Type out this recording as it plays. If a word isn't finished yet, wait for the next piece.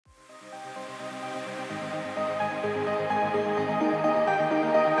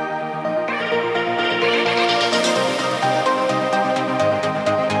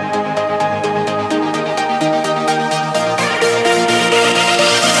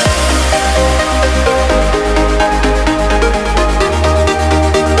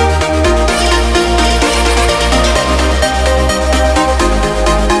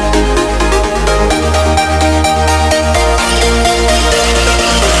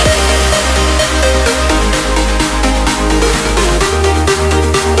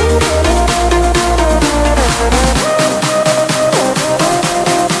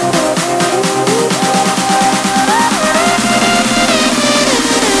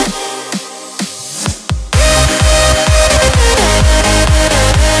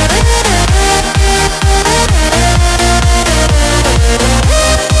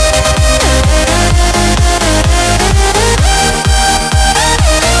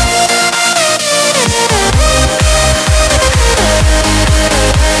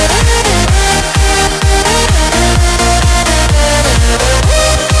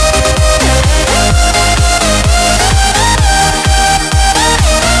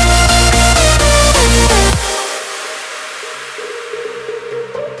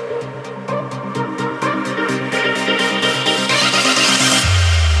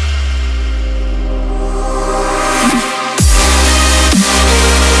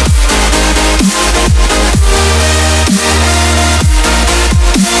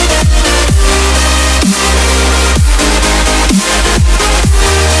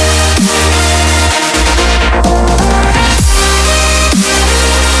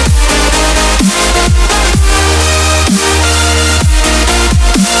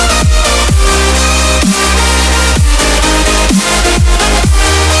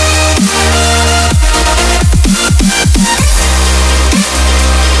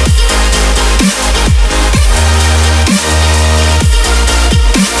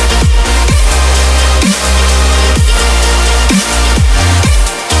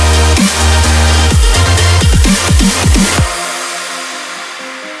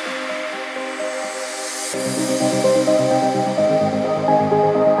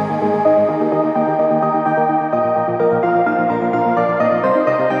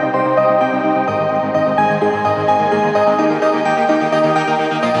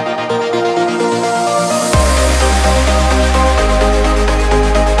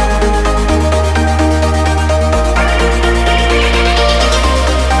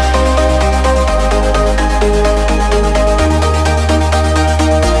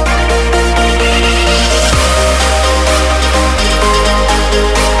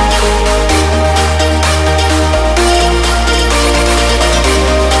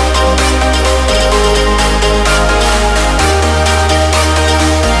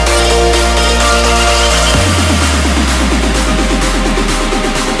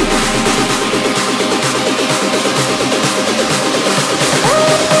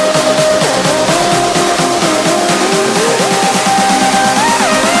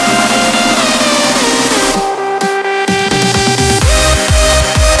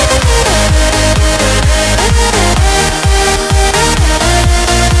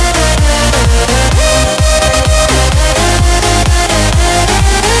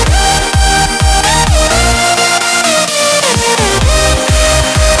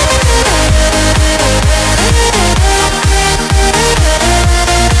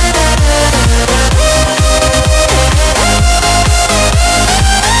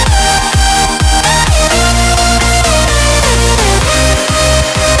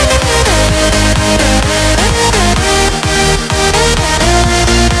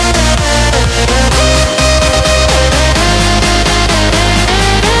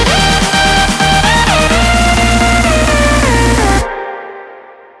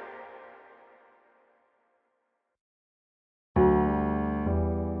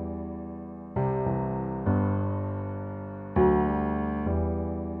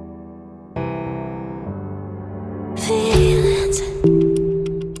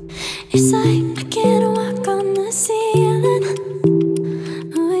It's like I can't walk on the ceiling.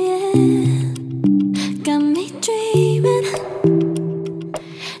 Oh yeah, got me dreaming,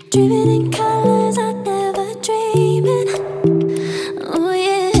 dreaming in colors I never dreamed. Oh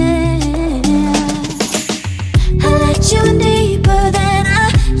yeah, I let you in deeper than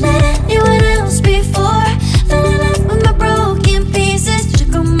I let anyone else before. Fell in love with my broken pieces, took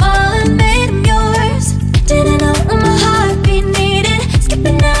them all and made them yours. Didn't know what my heartbeat needed,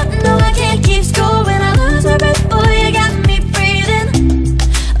 skipping out, no I can't keep score. When I lose my breath, boy, you got me breathing.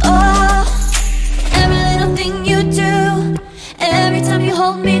 Oh, every little thing you do, every time you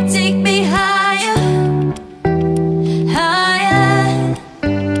hold me, take me higher, higher.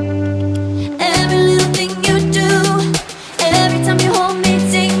 Every little thing you do, every time you hold me,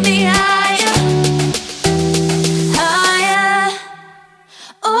 take me higher, higher.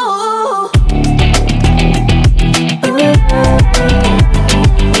 Oh,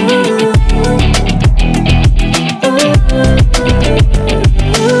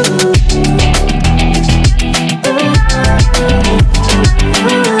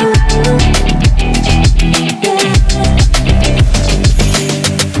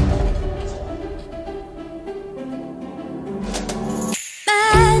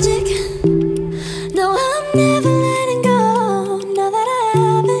 magic. No, I'm never letting go. Now that I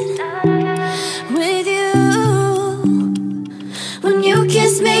have it with you. When you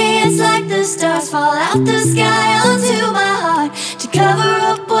kiss me, it's like the stars fall out the sky onto my heart to cover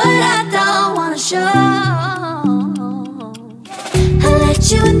up what I don't wanna show. I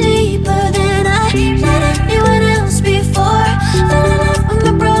let you in deeper than I let anyone else before. Fell in love with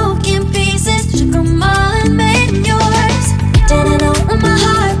my broken pieces, took them all and made them yours. Didn't know what my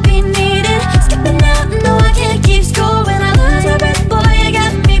heartbeat needed, skipping out, no I can't keep score. When I lose my breath, boy, you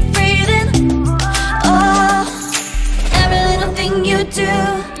got me breathing. Oh, every little thing you do,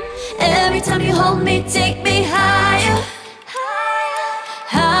 every time you hold me, take me higher,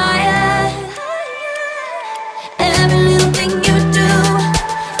 higher. Every little thing you do,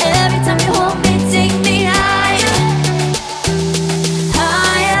 every time you hold me, take me higher,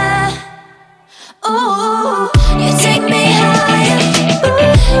 higher. Oh, you take me higher,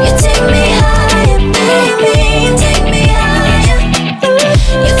 you take me higher, baby. You take me higher,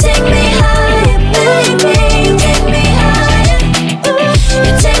 you take me higher, baby. You take me higher,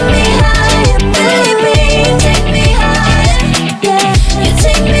 you take me higher, baby. You take me higher, yeah. You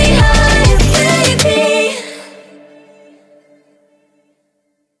take me higher, baby.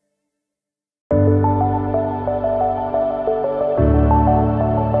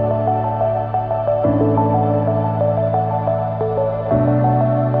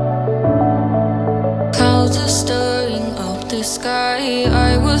 Clouds are stirring up the sky.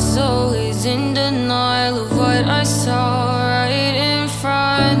 I was always in denial of what I saw right in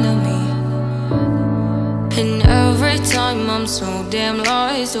front of me. And every time I'm so damn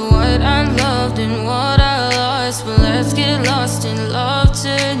lost to what I loved and what I lost. But let's get lost in love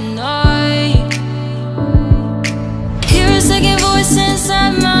tonight. Hear a second voice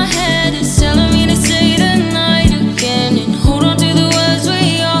inside my head, it's telling me to stay the night again and hold on to the words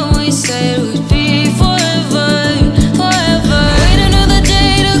we always said would be forever, forever. Wait another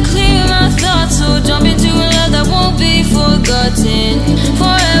day to clear my thoughts, so jump into a love that won't be forgotten.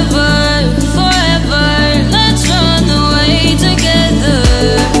 Forever, forever, let's run away together.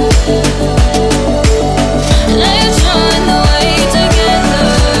 Let's run away together.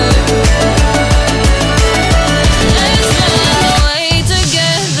 Let's run away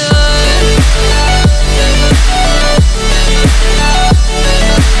together.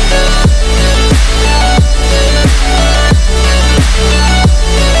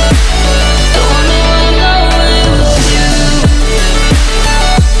 Don't wanna run away with you.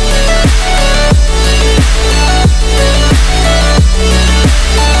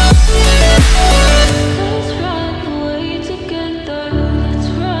 Let's run away together. Let's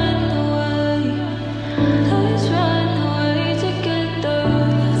run away. Let's run away together.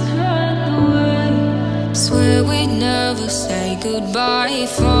 Let's run away. Swear we'd never say goodbye.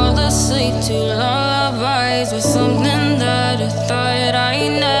 Fall asleep to lullabies with something that I thought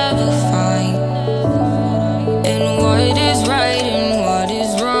I'd never find. And what is right and what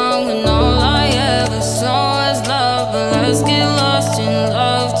is wrong, and all I ever saw was love. But let's get lost in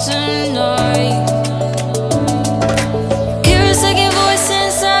love tonight. Hear a second voice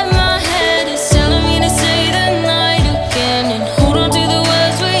inside my head, it's telling me to stay the night again and hold on to the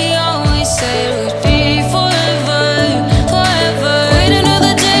words we always said would be forever, forever. Wait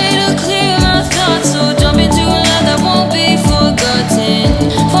another day to clear my thoughts, so jump into a love that won't be forgotten.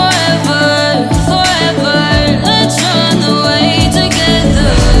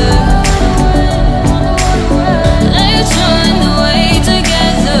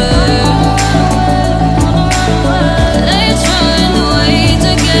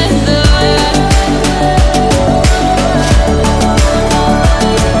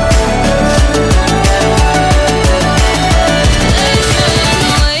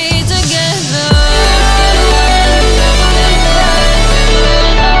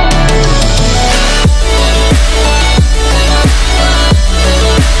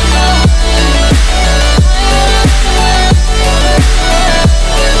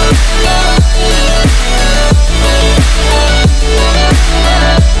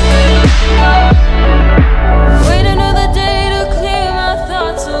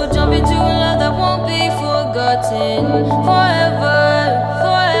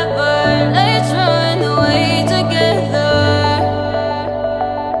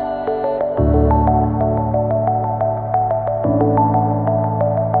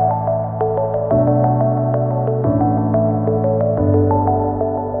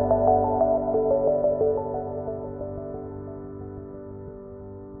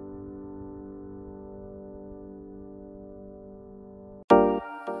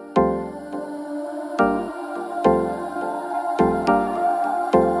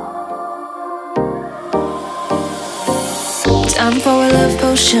 Time for a love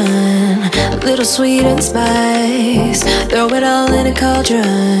potion, a little sweet and spice. Throw it all in a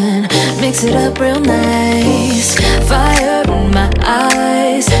cauldron, mix it up real nice. Fire in my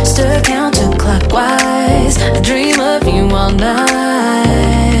eyes, stir counterclockwise. I dream of you all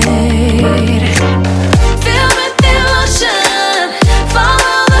night. Feel with the emotion,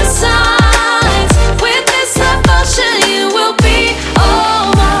 follow the signs. With this love potion, you will be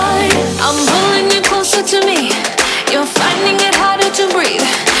all mine. I'm pulling you closer to me. You're finding it harder to breathe.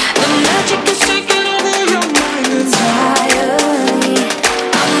 The magic is taking over your mind entirely.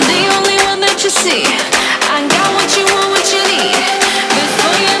 I'm the only one that you see. I got what you want, what you need.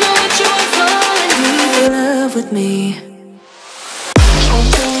 Before you know it, you are falling deep in love with me.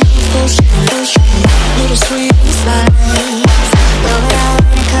 Little sweet spice.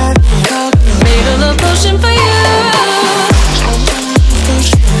 Made a love potion for you.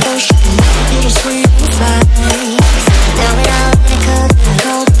 Little sweet spice.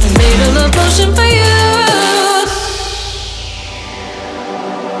 Made a love potion for you.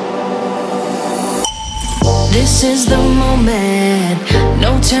 This is the moment,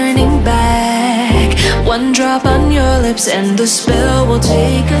 no turning back. One drop on your lips and the spell will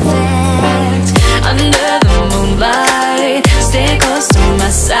take effect. Under the moonlight, stay close to my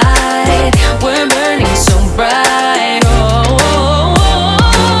side. We're burning so bright. Oh, oh, oh,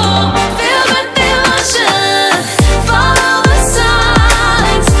 oh. Feel the emotion, follow the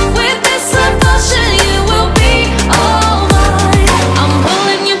signs. With this love potion, you will be all mine. I'm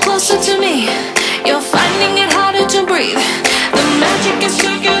pulling you closer to me. You're finding it harder to breathe. The magic is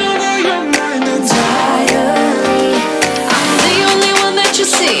taking over your mind entirely. I'm the only one that you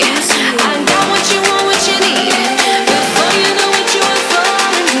see.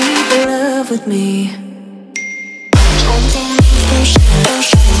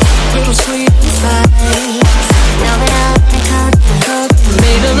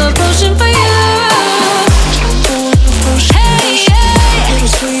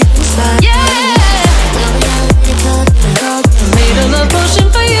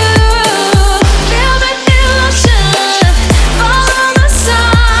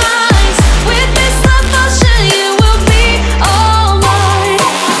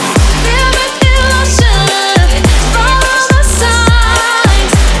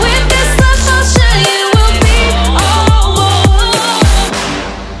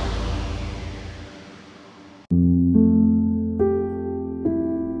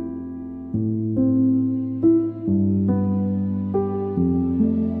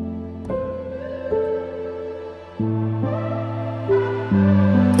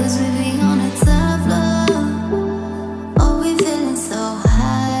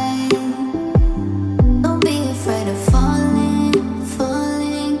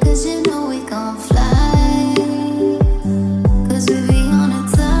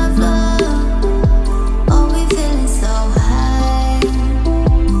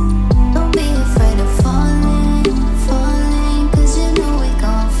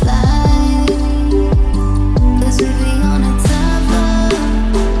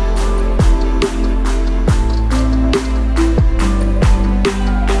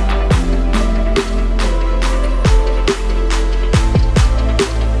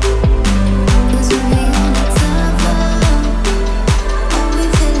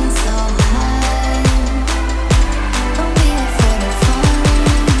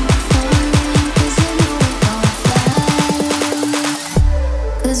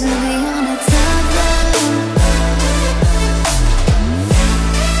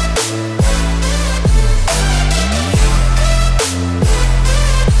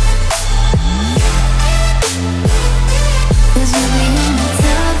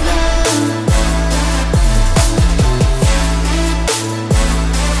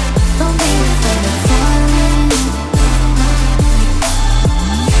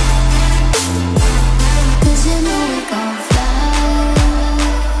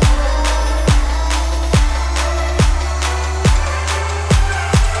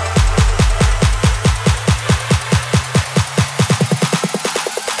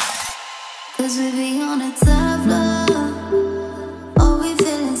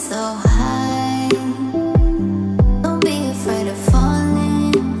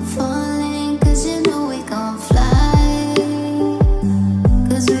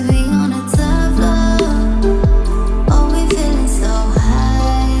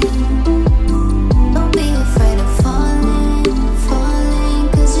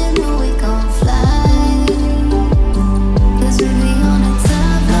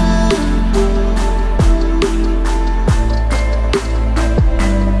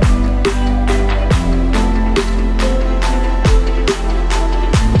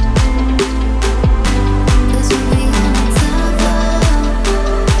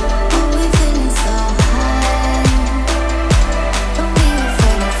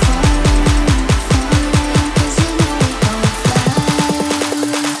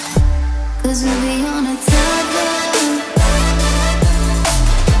 'cause we'll be on